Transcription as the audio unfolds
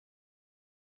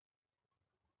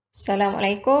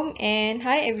Assalamualaikum and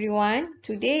hi everyone.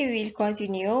 Today we will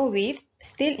continue with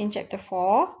still in chapter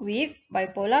 4 with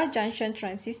bipolar junction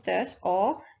transistors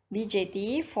or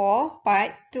BJT for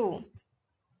part 2.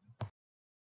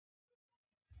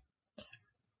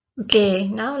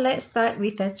 Okay, now let's start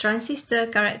with the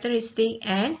transistor characteristic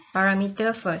and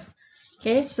parameter first.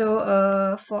 Okay, so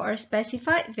for a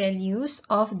specified values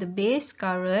of the base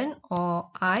current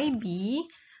or IB,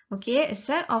 okay, a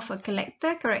set of a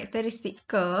collector characteristic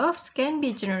curves can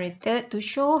be generated to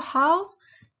show how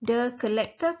the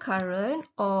collector current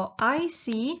or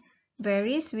IC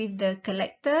varies with the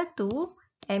collector to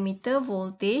emitter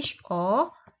voltage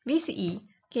or VCE.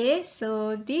 Okay,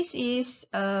 so this is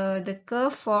the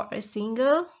curve for a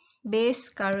single base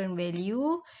current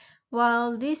value,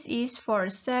 while this is for a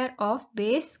set of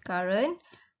base current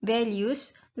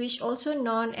values, which also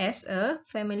known as a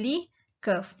family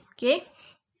curve. Okay,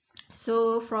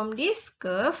 so from this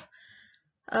curve,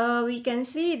 we can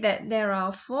see that there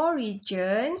are four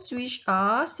regions, which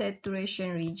are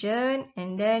saturation region,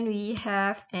 and then we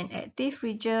have an active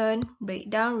region,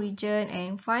 breakdown region,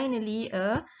 and finally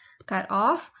a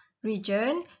cutoff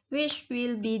region, which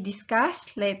will be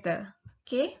discussed later.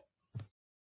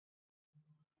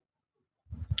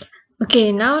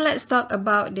 Okay, now let's talk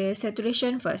about the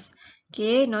saturation first.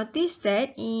 Okay, notice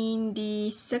that in the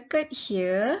circuit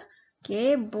here,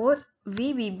 okay, both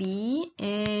VBB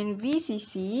and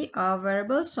VCC are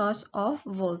variable source of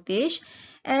voltage,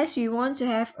 as we want to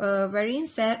have a varying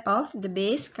set of the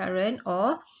base current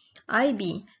or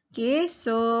IB. Okay,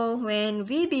 so when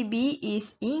VBB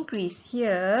is increased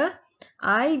here,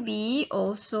 IB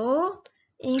also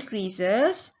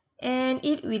increases and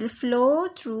it will flow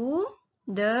through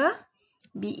the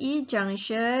BE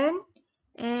junction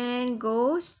and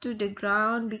goes to the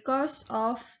ground because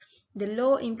of the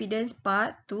low impedance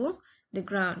path to the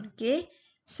ground. Okay,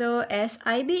 so as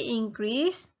IB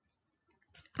increase,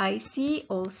 IC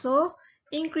also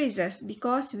increases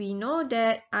because we know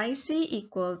that IC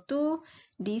equal to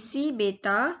DC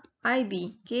beta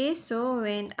IB. Okay, so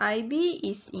when IB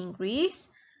is increased,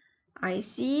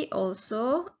 IC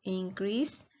also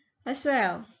increase as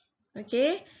well.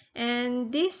 Okay,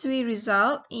 and this will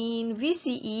result in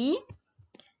VCE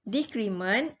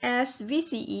decrement as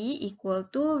VCE equal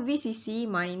to VCC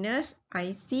minus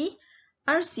IC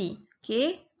RC.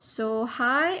 Okay, so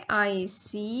high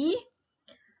IC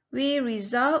will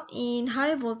result in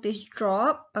high voltage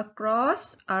drop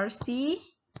across RC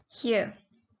here.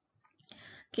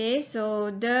 Okay,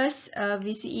 so thus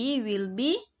VCE will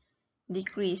be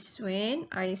decreased when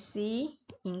IC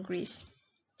increase.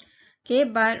 Okay,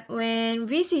 but when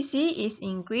VCC is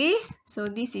increased, so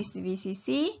this is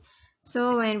VCC.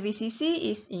 So when VCC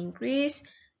is increased,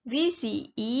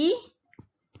 VCE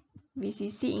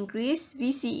increase,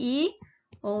 VCE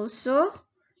also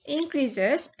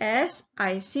increases as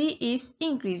IC is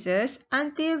increases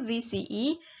until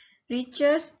VCE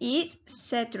reaches its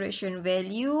saturation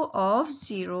value of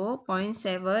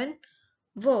 0.7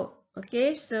 volt.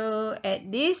 Okay, so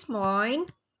at this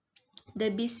point, the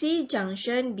BC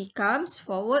junction becomes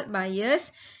forward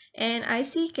bias and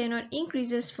IC cannot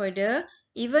increases further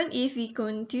even if we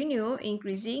continue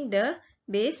increasing the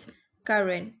base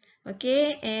current.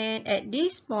 Okay, and at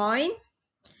this point,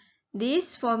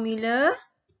 this formula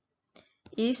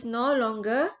is no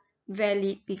longer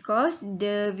valid because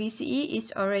the VCE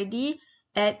is already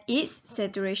at its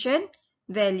saturation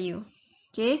value.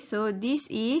 Okay, so this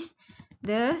is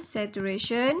the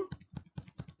saturation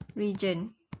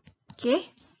region. Okay.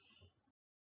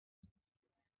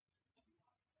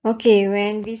 Okay,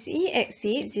 when VCE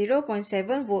exceeds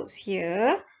 0.7 volts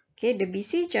here, okay, the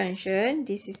BC junction,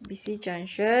 this is BC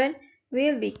junction,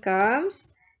 will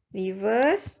becomes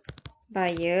reverse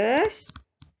bias.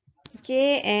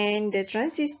 Okay, and the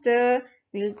transistor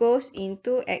will goes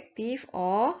into active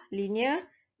or linear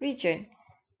region.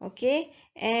 Okay,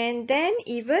 and then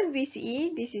even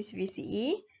VCE, this is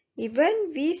VCE,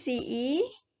 even VCE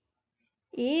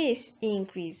is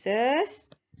increases.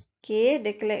 Okay,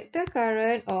 the collector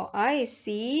current or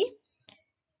IC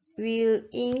will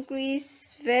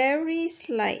increase very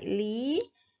slightly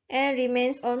and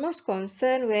remains almost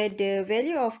constant, where the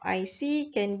value of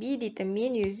IC can be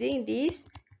determined using this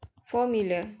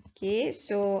formula. Okay,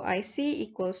 so IC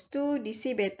equals to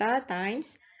DC beta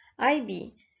times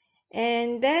IB.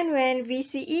 And then when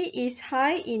VCE is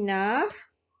high enough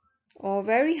or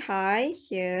very high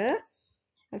here,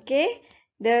 okay,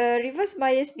 the reverse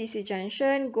bias BC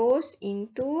junction goes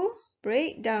into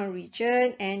breakdown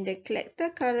region and the collector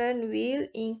current will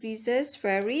increases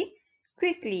very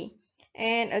quickly.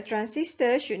 And a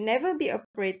transistor should never be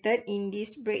operated in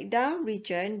this breakdown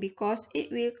region because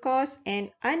it will cause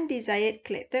an undesired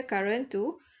collector current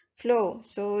to flow.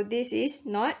 So this is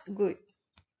not good.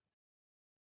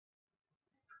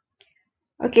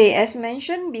 Okay, as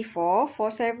mentioned before,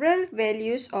 for several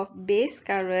values of base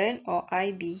current or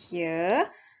IB here,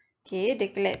 okay, the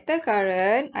collector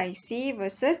current IC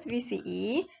versus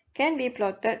VCE can be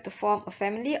plotted to form a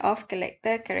family of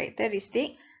collector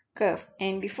characteristic curve.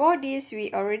 And before this,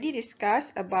 we already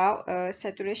discussed about a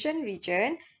saturation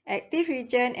region, active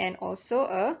region, and also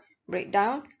a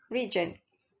breakdown region.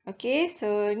 Okay,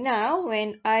 so now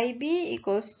when IB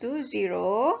equals to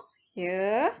 0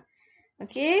 here,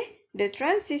 okay, the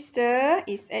transistor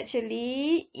is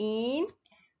actually in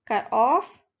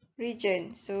cut-off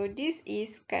region. So this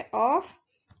is cut-off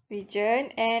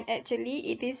region, and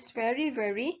actually it is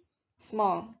very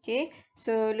small. Okay,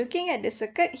 so looking at the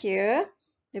circuit here,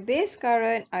 the base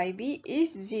current IB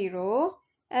is 0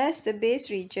 as the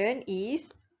base region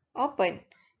is open.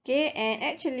 Okay, and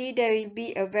actually there will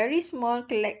be a very small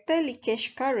collector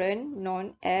leakage current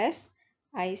known as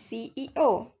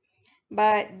ICEO.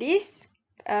 But this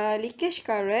leakage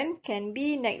current can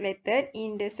be neglected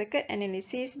in the circuit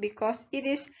analysis because it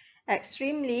is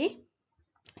extremely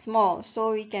small.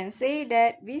 So we can say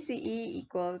that VCE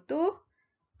equal to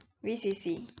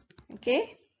VCC.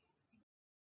 Okay.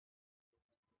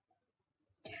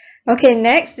 Okay,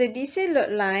 next, the DC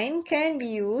load line can be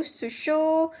used to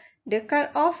show the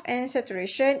cutoff and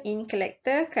saturation in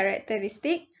collector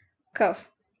characteristic curve.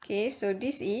 Okay, so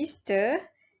this is the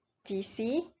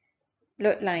DC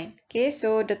load line. Okay,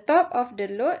 so the top of the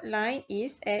load line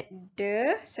is at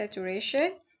the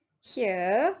saturation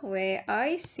here, where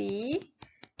IC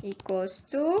equals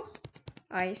to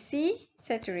IC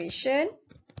saturation.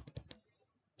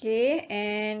 Okay,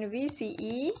 and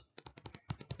VCE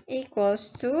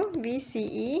equals to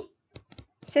VCE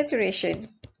saturation.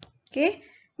 Okay,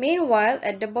 meanwhile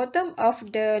at the bottom of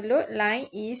the load line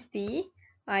is the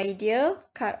ideal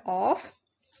cutoff,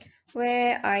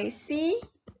 where IC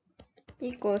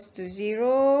equals to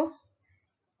 0,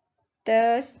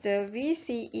 thus the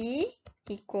VCE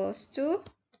equals to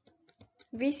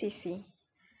VCC.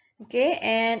 Okay,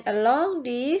 and along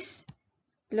this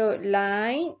load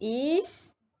line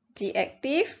is the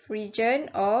active region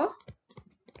or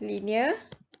linear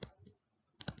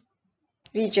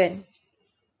region.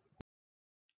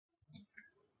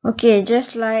 Okay,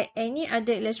 just like any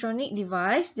other electronic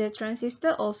device, the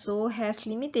transistor also has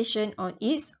limitation on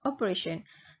its operation.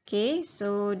 Okay,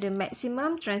 so the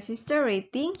maximum transistor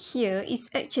rating here is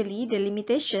actually the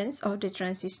limitations of the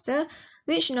transistor,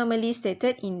 which normally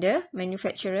stated in the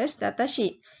manufacturer's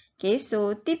datasheet. Okay,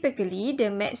 so typically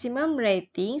the maximum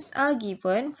ratings are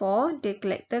given for the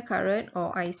collector current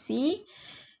or IC,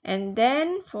 and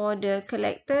then for the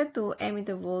collector to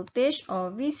emitter voltage or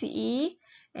VCE,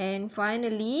 and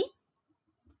finally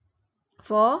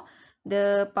for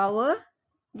the power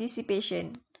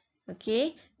dissipation.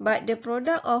 Okay, but the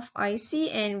product of IC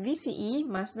and VCE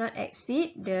must not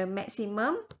exceed the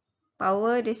maximum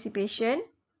power dissipation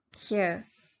here.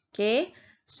 Okay,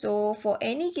 so for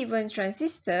any given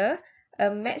transistor, a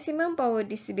maximum power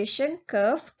dissipation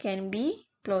curve can be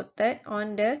plotted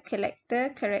on the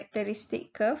collector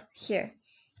characteristic curve here.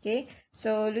 Okay,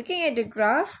 so looking at the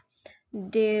graph,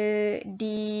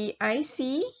 the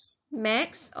IC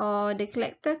max or the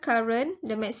collector current,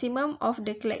 the maximum of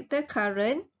the collector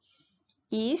current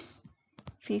is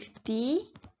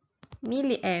 50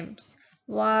 milliamps,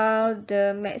 while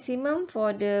the maximum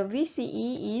for the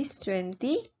VCE is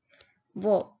 20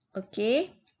 volt.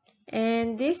 Okay,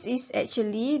 and this is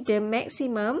actually the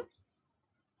maximum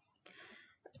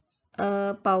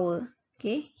power.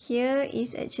 Okay, here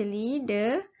is actually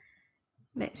the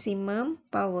maximum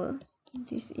power.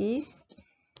 This is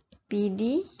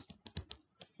PD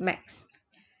max.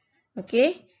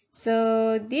 Okay,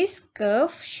 so this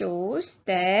curve shows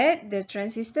that the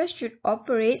transistor should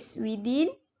operate within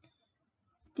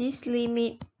this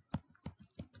limit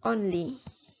only.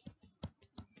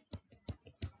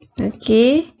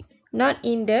 Okay, not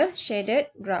in the shaded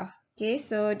graph. Okay,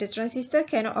 so the transistor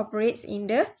cannot operate in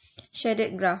the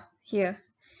shaded graph here.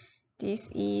 This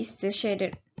is the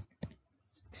shaded,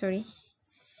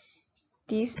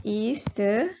 this is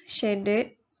the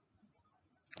shaded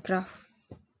graph.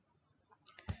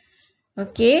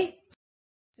 Okay,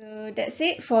 so that's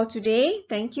it for today.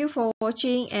 Thank you for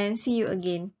watching and see you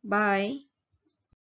again. Bye.